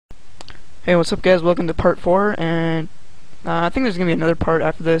Hey, what's up guys? Welcome to part 4, and I think there's going to be another part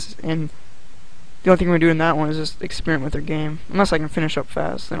after this, and the only thing we're going to do in that one is just experiment with our game. Unless I can finish up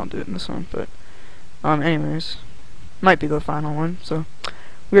fast, then I'll do it in this one, but anyways, might be the final one. So,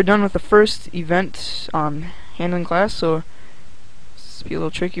 we are done with the first event handling class, so it's be a little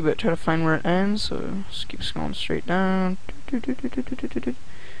tricky, but try to find where it ends, so just keep scrolling straight down.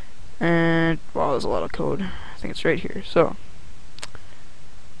 And, wow, there's a lot of code. I think it's right here, so,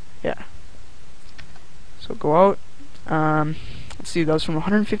 yeah. So go out. Let's see, that was from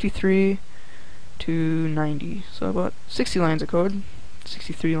 153 to 90, so about 60 lines of code,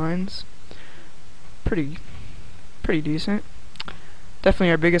 63 lines. Pretty decent.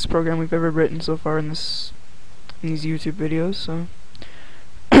 Definitely our biggest program we've ever written so far in these YouTube videos. So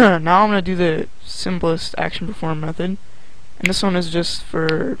now I'm gonna do the simplest action perform method, and this one is just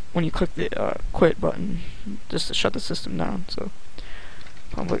for when you click the quit button, just to shut the system down. So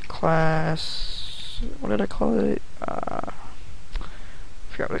public class. What did I call it? I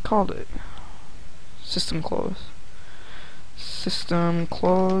forgot what I called it. System close. System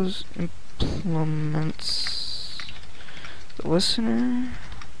close implements the listener.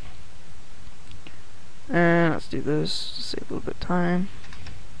 And let's do this to save a little bit of time.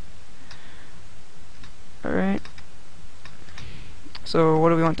 Alright. So what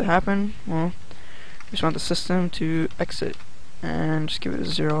do we want to happen? Well, we just want the system to exit and just give it a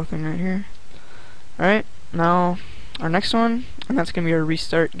 0 thing right here. Alright, now our next one, and that's going to be our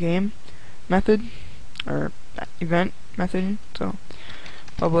restart game method, or event method. So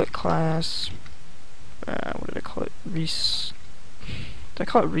public class, what did I call it? Did I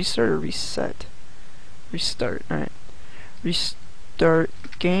call it restart or reset? Restart, alright. Restart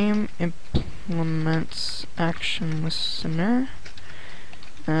game implements action listener.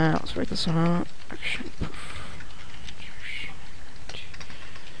 Let's write this one out. Action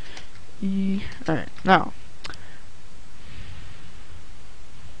Alright, now.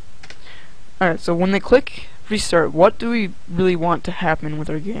 Alright, so when they click restart, what do we really want to happen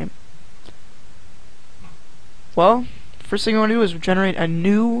with our game? Well, first thing we want to do is generate a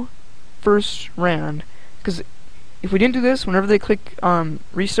new first round, because if we didn't do this, whenever they click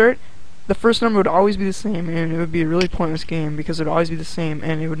restart, the first number would always be the same, and it would be a really pointless game because it would always be the same,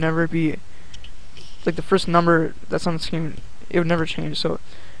 and it would never be like the first number that's on the screen. It would never change. So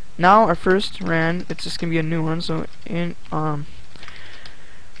now our first ran, it's just gonna be a new one. So in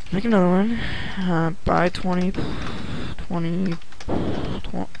make another one. By 20 20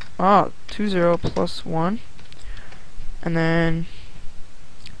 20 plus 1, and then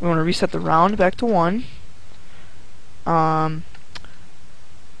we want to reset the round back to 1.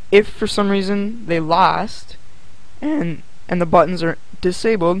 If for some reason they lost and the buttons are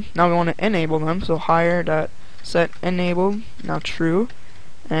disabled, now we want to enable them. So higher dot set enabled, now true,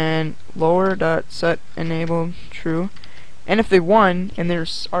 and lower dot set enabled, true. And if they won and they're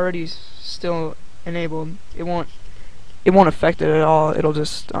already still enabled, it won't affect it at all. It'll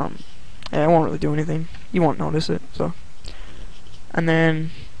just yeah, it won't really do anything. You won't notice it. So, and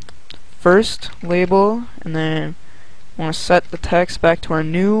then first label, and then we want to set the text back to our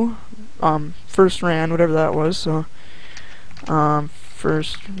new first ran, whatever that was. So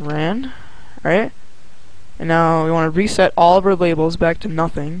first ran, right? And now we want to reset all of our labels back to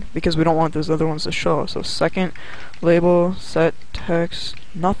nothing because we don't want those other ones to show. So second label, set text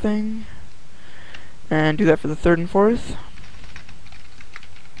nothing, and do that for the third and fourth.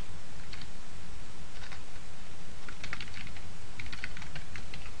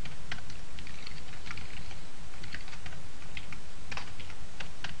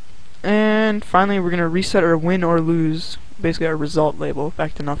 And finally, we're going to reset our win or lose, basically our result label,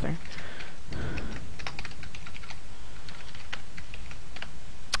 back to nothing.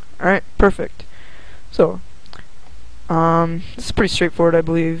 Alright, perfect. So, this is pretty straightforward, I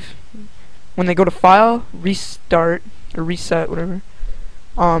believe. When they go to File, Restart, or Reset, whatever,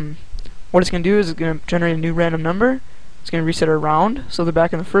 what it's going to do is it's going to generate a new random number. It's going to reset our round, so they're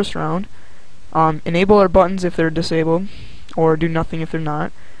back in the first round. Enable our buttons if they're disabled, or do nothing if they're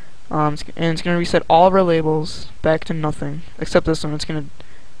not. And it's going to reset all of our labels back to nothing, except this one. It's going to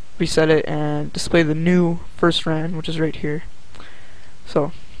reset it and display the new first round, which is right here.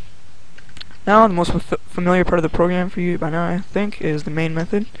 So, now the most familiar part of the program for you by now, I think, is the main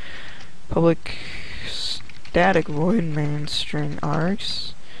method. Public static void main string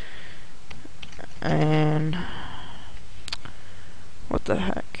args. And what the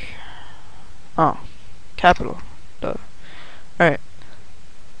heck? Oh, capital. Duh. Alright.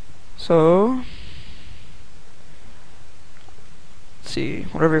 So let's see,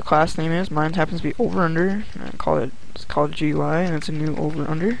 whatever your class name is, mine happens to be over under, and let's call it GUI, and it's a new over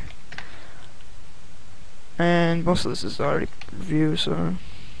under. and most of this is already review, so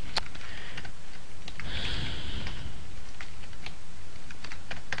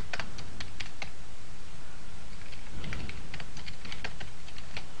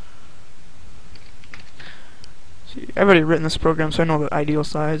see, I've already written this program, so I know the ideal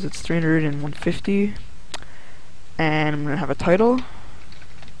size. It's 300 and 150, and I'm gonna have a title.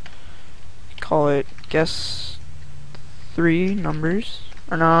 Call it guess 3 numbers,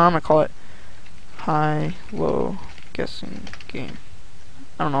 or no, I'm gonna call it high low guessing game.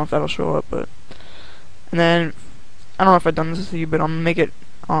 I don't know if that'll show up, but and then I don't know if I've done this with you, but I'm gonna make it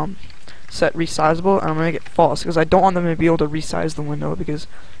set resizable, and I'm gonna make it false because I don't want them to be able to resize the window, because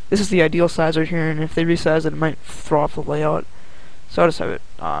this is the ideal size right here, and if they resize it, it might throw off the layout. So I'll just have it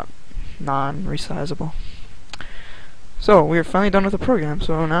non-resizable. So we are finally done with the program.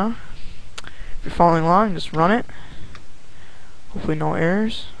 So now, if you're following along, just run it. Hopefully no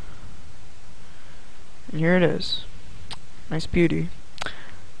errors. And here it is. Nice beauty.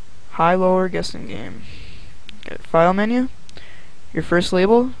 High-lower guessing game. Got file menu, your first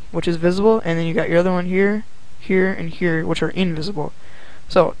label, which is visible, and then you got your other one here, here, and here, which are invisible.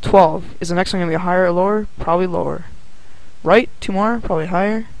 So 12. Is the next one gonna be higher or lower? Probably lower. Right? 2 more? Probably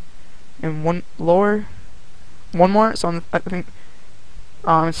higher. And 1 lower. 1 more. So I think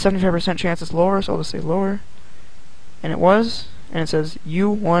it's 75% chance it's lower. So I'll just say lower. And it was. And it says you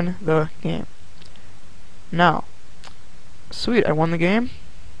won the game. Now, sweet, I won the game.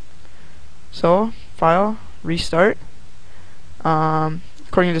 So file, restart.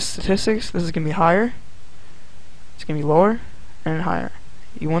 According to statistics, this is gonna be higher. It's gonna be lower and higher.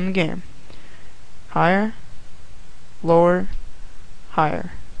 You won the game. Higher, lower,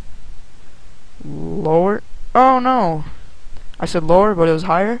 higher, lower. Oh no! I said lower, but it was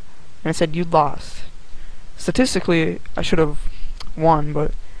higher, and it said you lost. Statistically, I should have won,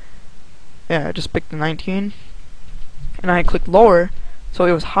 but yeah, I just picked the 19, and I clicked lower, so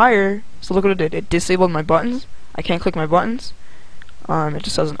it was higher. So look what it did. It disabled my buttons. I can't click my buttons. It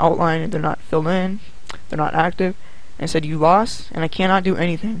just has an outline, and they're not filled in. They're not active. And it said you lost, and I cannot do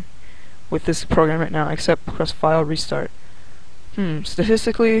anything with this program right now except press file restart.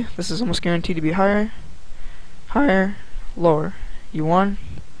 Statistically, this is almost guaranteed to be higher, higher, lower. You won,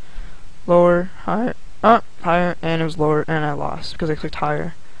 lower, higher, higher, and it was lower, and I lost because I clicked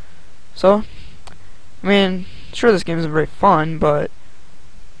higher. So, I mean, sure, this game isn't very fun, but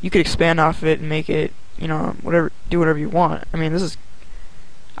you could expand off it and make it, you know, whatever, do whatever you want. I mean,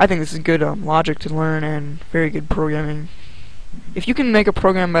 I think this is good logic to learn and very good programming. If you can make a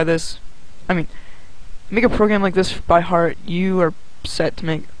program by this, I mean, make a program like this by heart, you are set to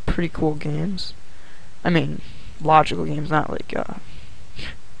make pretty cool games. I mean, logical games, not like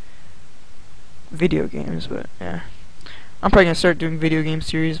video games, but yeah. I'm probably gonna start doing video game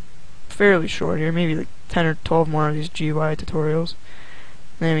series fairly short here, maybe like 10 or 12 more of these GUI tutorials.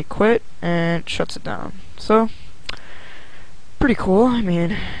 And then we quit, and it shuts it down. So, pretty cool. I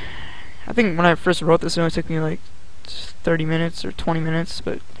mean, I think when I first wrote this, it only took me like 30 minutes or 20 minutes,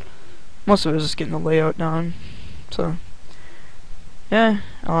 but most of it was just getting the layout down. So, yeah,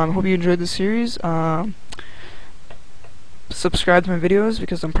 hope you enjoyed this series. Subscribe to my videos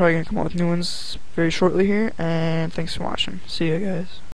because I'm probably going to come out with new ones very shortly here, and thanks for watching. See you guys.